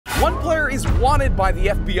One player is wanted by the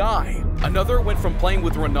FBI. Another went from playing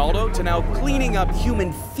with Ronaldo to now cleaning up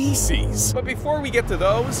human feces. But before we get to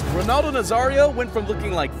those, Ronaldo Nazario went from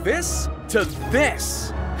looking like this to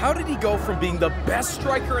this. How did he go from being the best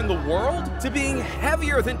striker in the world to being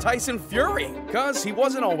heavier than Tyson Fury? Cause he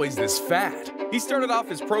wasn't always this fat. He started off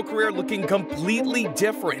his pro career looking completely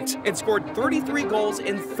different and scored 33 goals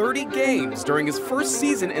in 30 games during his first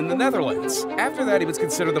season in the Netherlands. After that, he was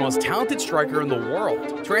considered the most talented striker in the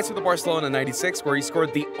world. Transferred to Barcelona in '96, where he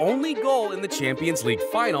scored the only goal in the Champions League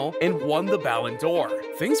final and won the Ballon d'Or.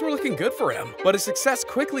 Things were looking good for him, but his success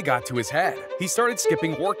quickly got to his head. He started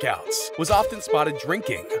skipping workouts, was often spotted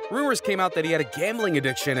drinking. Rumors came out that he had a gambling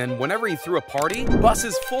addiction, and whenever he threw a party,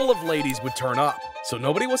 buses full of ladies would turn up. So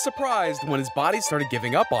nobody was surprised when his body started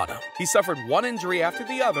giving up on him. He suffered one injury after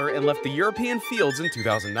the other and left the European fields in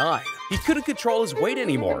 2009. He couldn't control his weight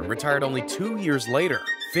anymore and retired only 2 years later.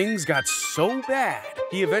 Things got so bad,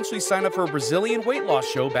 he eventually signed up for a Brazilian weight loss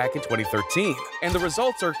show back in 2013. And the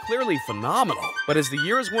results are clearly phenomenal. But as the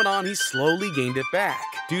years went on, he slowly gained it back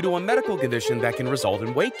due to a medical condition that can result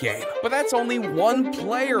in weight gain. But that's only one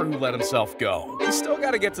player who let himself go. We still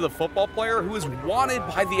got to get to the football player who is wanted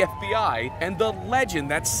by the FBI and the legend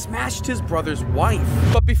that smashed his brother's wife.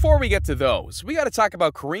 But before we get to those, we got to talk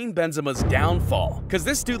about Karim Benzema's downfall. Because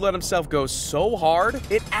this dude let himself go so hard,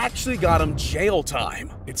 it actually got him jail time.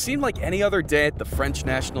 It seemed like any other day at the French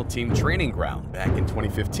national team training ground back in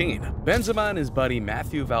 2015. Benzema and his buddy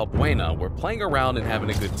Mathieu Valbuena were playing around and having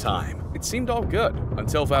a good time. It seemed all good,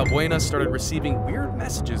 until Valbuena started receiving weird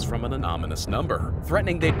messages from an anonymous number,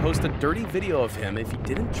 threatening they'd post a dirty video of him if he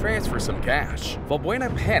didn't transfer some cash.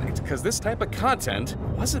 Valbuena panicked because this type of content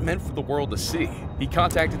wasn't meant for the world to see. He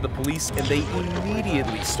contacted the police and they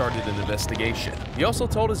immediately started an investigation. He also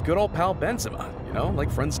told his good old pal Benzema,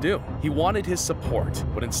 like friends do. He wanted his support,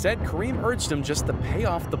 but instead Karim urged him just to pay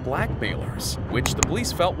off the blackmailers, which the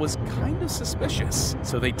police felt was kind of suspicious.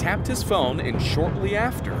 So they tapped his phone, and shortly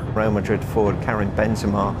after, Real Madrid forward Karim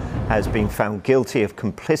Benzema has been found guilty of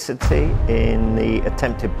complicity in the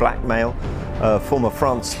attempted blackmail of former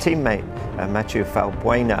France teammate Mathieu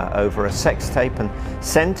Valbuena over a sex tape and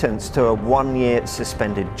sentenced to a 1-year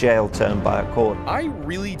suspended jail term by a court. I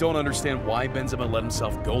really don't understand why Benzema let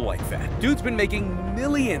himself go like that. Dude's been making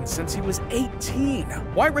millions since he was 18.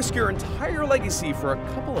 Why risk your entire legacy for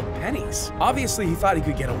a couple of pennies? Obviously, he thought he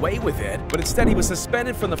could get away with it, but instead he was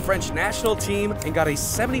suspended from the French national team and got a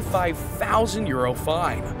 75,000 euro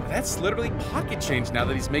fine. That's literally pocket change now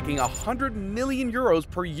that he's making 100 million euros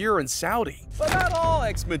per year in Saudi. But not all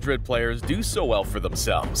ex-Madrid players do so well for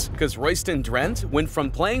themselves, because Royston Drenthe went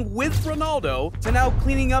from playing with Ronaldo to now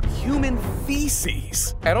cleaning up human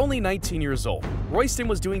feces. At only 19 years old, Royston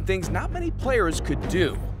was doing things not many players could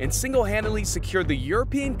do, and single-handedly secured the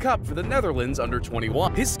European Cup for the Netherlands under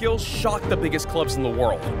 21. His skills shocked the biggest clubs in the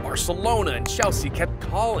world. Barcelona and Chelsea kept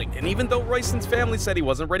calling, and even though Royston's family said he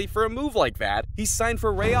wasn't ready for a move like that, he signed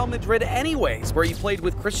for Real Madrid anyways, where he played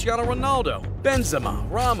with Cristiano Ronaldo, Benzema,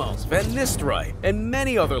 Ramos, Van Nistelrooy, and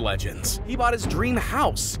many other legends. He bought his dream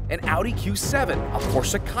house, an Audi Q7, a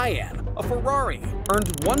Porsche Cayenne, a Ferrari,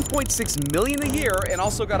 earned 1.6 million a year, and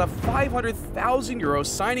also got a 500,000 euro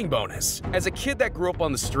signing bonus. As a kid that grew up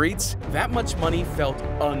on the streets, that much money felt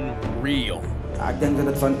unreal. Ik denk dat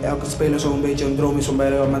het van elke speler zo'n beetje een droom is om bij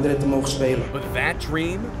Real Madrid te mogen spelen. But that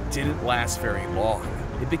dream didn't last very long.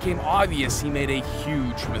 It became obvious he made a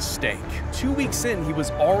huge mistake. 2 weeks in, he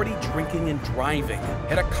was already drinking and driving,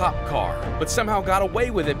 had a cop car, but somehow got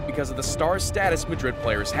away with it because of the star status Madrid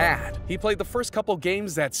players had. He played the first couple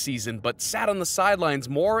games that season, but sat on the sidelines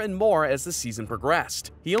more and more as the season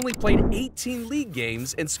progressed. He only played 18 league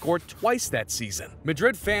games and scored twice that season.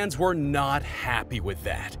 Madrid fans were not happy with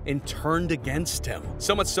that and turned against him,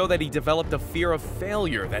 so much so that he developed a fear of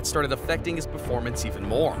failure that started affecting his performance even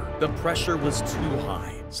more. The pressure was too high.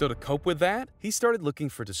 So to cope with that, he started looking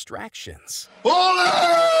for distractions.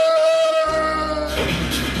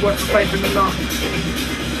 Wordt 5 in de nacht.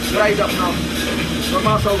 Vrijdagnacht.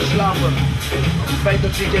 Normaal zou ik slapen. Het feit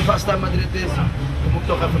dat DJ vast aan Madrid is, dan moet ik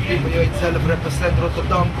toch even piepen. Je weet zelf, represent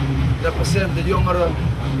Rotterdam, represent de jongeren,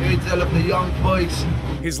 je weet zelf, de young boys.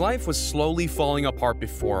 His life was slowly falling apart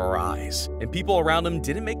before our eyes, and people around him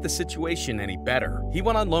didn't make the situation any better. He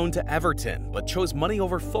went on loan to Everton, but chose money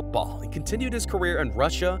over football and continued his career in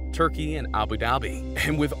Russia, Turkey, and Abu Dhabi.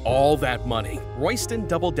 And with all that money, Royston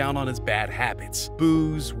doubled down on his bad habits.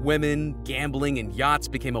 Booze, women, gambling, and yachts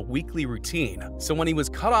became a weekly routine. So when he was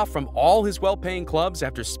cut off from all his well-paying clubs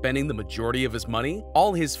after spending the majority of his money,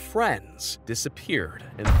 all his friends disappeared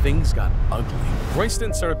and things got ugly.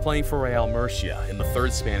 Royston started playing for Real Murcia in the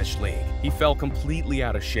third Spanish league. He fell completely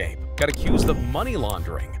out of shape. got accused of money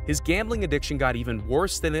laundering. His gambling addiction got even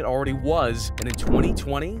worse than it already was, and in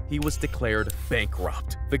 2020, he was declared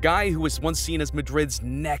bankrupt. The guy who was once seen as Madrid's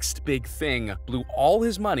next big thing blew all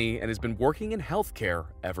his money and has been working in healthcare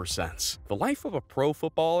ever since. The life of a pro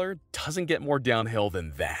footballer doesn't get more downhill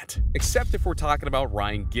than that. Except if we're talking about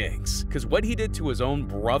Ryan Giggs, because what he did to his own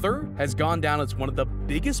brother has gone down as one of the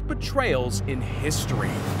biggest betrayals in history.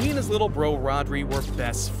 He and his little bro Rodri were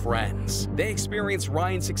best friends. They experienced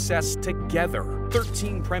Ryan's success together.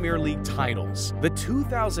 13 Premier League titles, the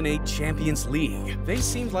 2008 Champions League. They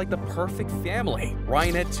seemed like the perfect family.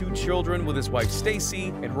 Ryan had 2 children with his wife Stacey,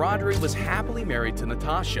 and Rodri was happily married to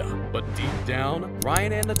Natasha. But deep down,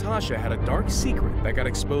 Ryan and Natasha had a dark secret that got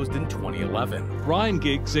exposed in 2011. Ryan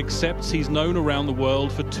Giggs accepts he's known around the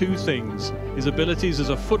world for 2 things: his abilities as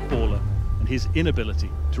a footballer and his inability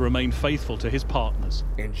to remain faithful to his partners.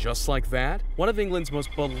 And just like that, one of England's most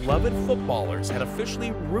beloved footballers had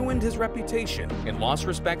officially ruined his reputation and lost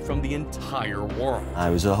respect from the entire world. It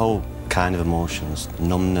was a whole kind of emotions: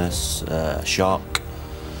 numbness, shock,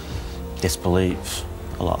 disbelief,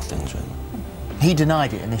 a lot of things really. He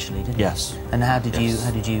denied it initially, didn't he? Yes. And how did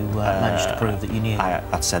you manage to prove that you knew?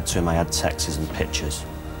 I'd said to him I had texts and pictures,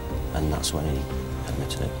 and that's when he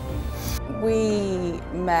admitted it. We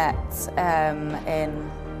met in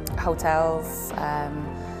hotels.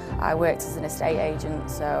 I worked as an estate agent,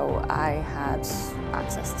 so I had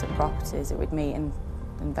access to properties. It would meet in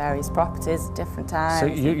various properties at different times. So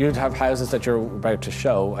you'd have houses that you're about to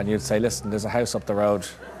show, and you'd say, listen, there's a house up the road.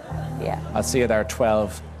 Yeah. I'll see you there at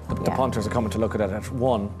 12. The punters are coming to look at it at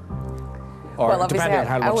 1. Or well, depending on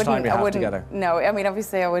how much time you have together. No, I mean,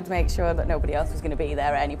 obviously I would make sure that nobody else was going to be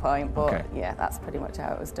there at any point, but okay. Yeah, that's pretty much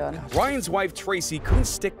how it was done. Ryan's wife Tracy couldn't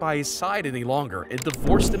stick by his side any longer and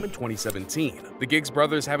divorced him in 2017. The Giggs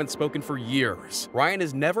brothers haven't spoken for years. Ryan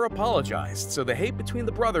has never apologized, so the hate between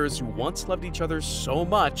the brothers who once loved each other so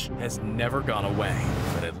much has never gone away.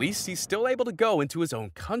 But at least he's still able to go into his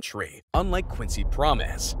own country, unlike Quincy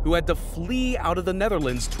Promes, who had to flee out of the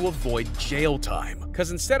Netherlands to avoid jail time.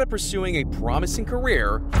 Because instead of pursuing a promising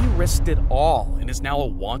career, he risked it all and is now a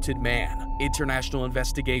wanted man. International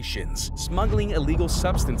investigations, smuggling illegal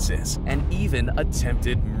substances, and even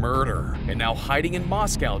attempted murder. And now hiding in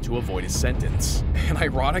Moscow to avoid his sentence. And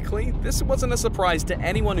ironically, this wasn't a surprise to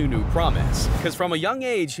anyone who knew Promes, because from a young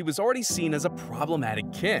age, he was already seen as a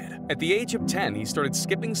problematic kid. At the age of 10, he started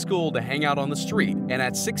skipping school to hang out on the street, and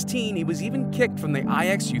at 16, he was even kicked from the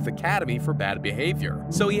Ajax Youth Academy for bad behavior.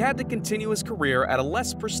 So he had to continue his career at a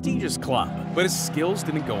less prestigious club, but his skills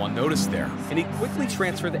didn't go unnoticed there, and he quickly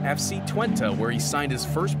transferred to FC Twente, where he signed his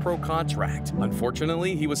first pro contract.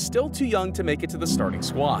 Unfortunately, he was still too young to make it to the starting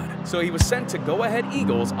squad, so he was sent to Go Ahead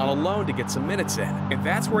Eagles on a loan to get some minutes in, and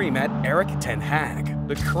that's where he met Erik ten Hag,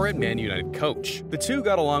 the current Man United coach. The two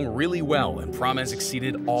got along really well, and Promes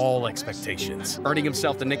exceeded all expectations, earning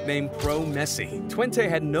himself the nickname Pro Messi. Twente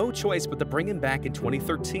had no choice but to bring him back in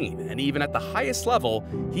 2013, and even at the highest level,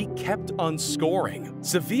 he kept on scoring.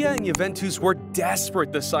 Sevilla and Juventus were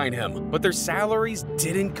desperate to sign him, but their salaries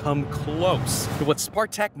didn't come close to what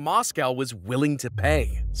Spartak Moscow was willing to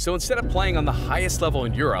pay. So instead of playing on the highest level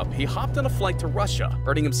in Europe, he hopped on a flight to Russia,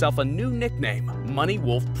 earning himself a new nickname, Money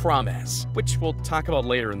Wolf Promes, which we'll talk about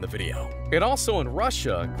later in the video. And also in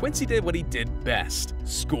Russia, Quincy did what he did best,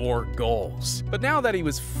 score goals. But now that he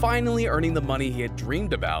was finally earning the money he had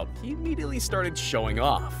dreamed about, he immediately started showing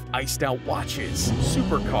off. Iced out watches,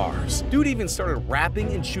 supercars. Dude even started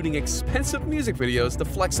rapping and shooting expensive music videos to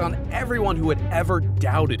flex on everyone who had ever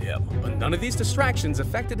doubted him. But none of these distractions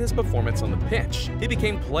affected his performance on the pitch. He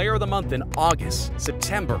became Player of the Month in August,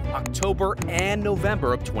 September, October, and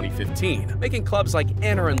November of 2015, making clubs like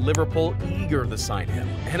Inter and Liverpool eager to sign him.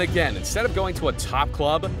 And again, instead of going to a top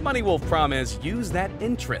club, Money Wolf Promes used that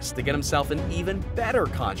interest to get himself an even better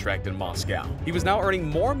contract in Moscow. He was now earning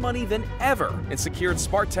more money than ever and secured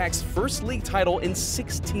Spartak's first league title in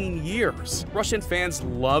 16 years. Russian fans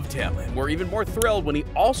loved him and were even more thrilled when he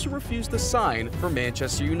also refused to sign for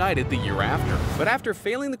Manchester United the year after. But after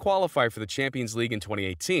failing to qualify for the Champions League in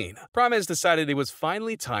 2018, Promes decided it was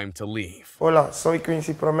finally time to leave. Hola, soy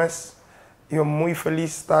Quincy Promes. Yo muy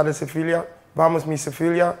feliz estar en Sevilla. Vamos mi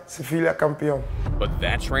Sevilla, Sevilla campeón. But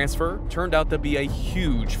that transfer turned out to be a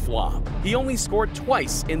huge flop. He only scored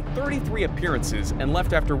twice in 33 appearances and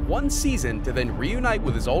left after one season to then reunite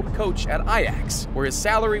with his old coach at Ajax, where his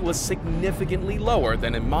salary was significantly lower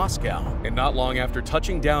than in Moscow. And not long after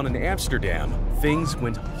touching down in Amsterdam, things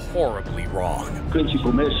went horribly wrong. Quincy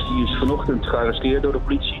Promes die is vanochtend gearresteerd door de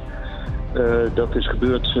politie. Dat is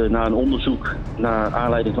gebeurd na een onderzoek naar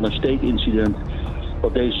aanleiding van een steekincident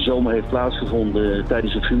wat deze zomer heeft plaatsgevonden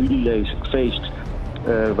tijdens het familiefeest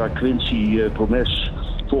waar Quincy Promes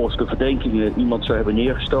volgens de verdenkingen iemand zou hebben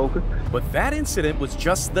neergestoken. But that incident was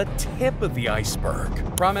just the tip of the iceberg.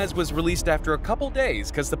 Promes was released after a couple days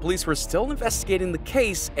because the police were still investigating the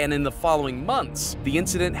case, and in the following months, the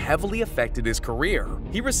incident heavily affected his career.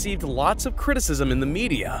 He received lots of criticism in the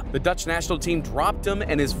media. The Dutch national team dropped him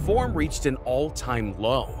and his form reached an all-time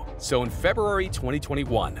low. So in February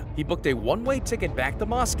 2021, he booked a one-way ticket back to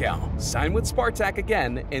Moscow, signed with Spartak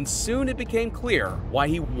again, and soon it became clear why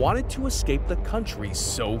he wanted to escape the country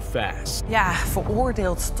so fast. Ja,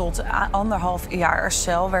 veroordeeld tot 1,5 jaar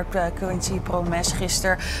cel werd Quincy Promes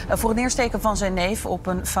gisteren voor het neersteken van zijn neef op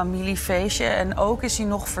een familiefeestje. En ook is hij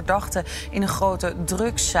nog verdachte in een grote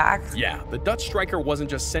drugszaak. Yeah, the Dutch striker wasn't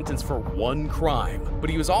just sentenced for one crime, but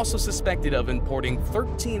he was also suspected of importing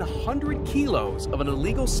 1,300 kilos of an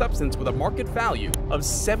illegal substance with a market value of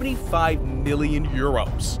 75 million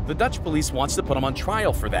euros. The Dutch police wants to put him on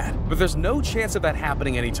trial for that, but there's no chance of that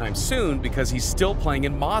happening anytime soon because he's still playing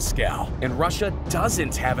in Moscow, and Russia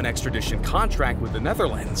doesn't have an extradition contract with the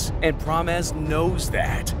Netherlands, and Promes knows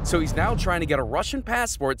that. So he's now trying to get a Russian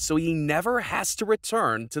passport so he never has to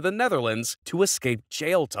return to the Netherlands to escape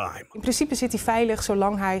jail time. In principe zit hij veilig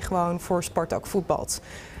zolang hij gewoon voor Spartak voetbalt.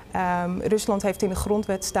 Rusland heeft in de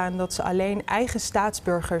grondwet staan dat ze alleen eigen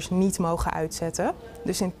staatsburgers niet mogen uitzetten.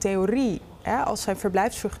 Dus in theorie, als zijn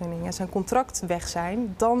verblijfsvergunning en zijn contract weg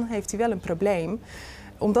zijn, dan heeft hij wel een probleem.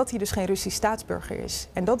 Omdat hij dus geen Russisch staatsburger is.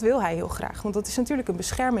 En dat wil hij heel graag, want dat is natuurlijk een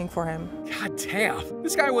bescherming voor hem. God damn,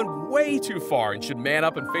 this guy went way too far and should man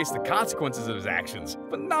up and face the consequences of his actions.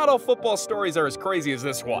 But not all football stories are as crazy as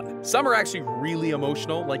this one. Some are actually really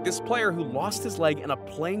emotional, like this player who lost his leg in a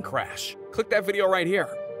plane crash. Click that video right here.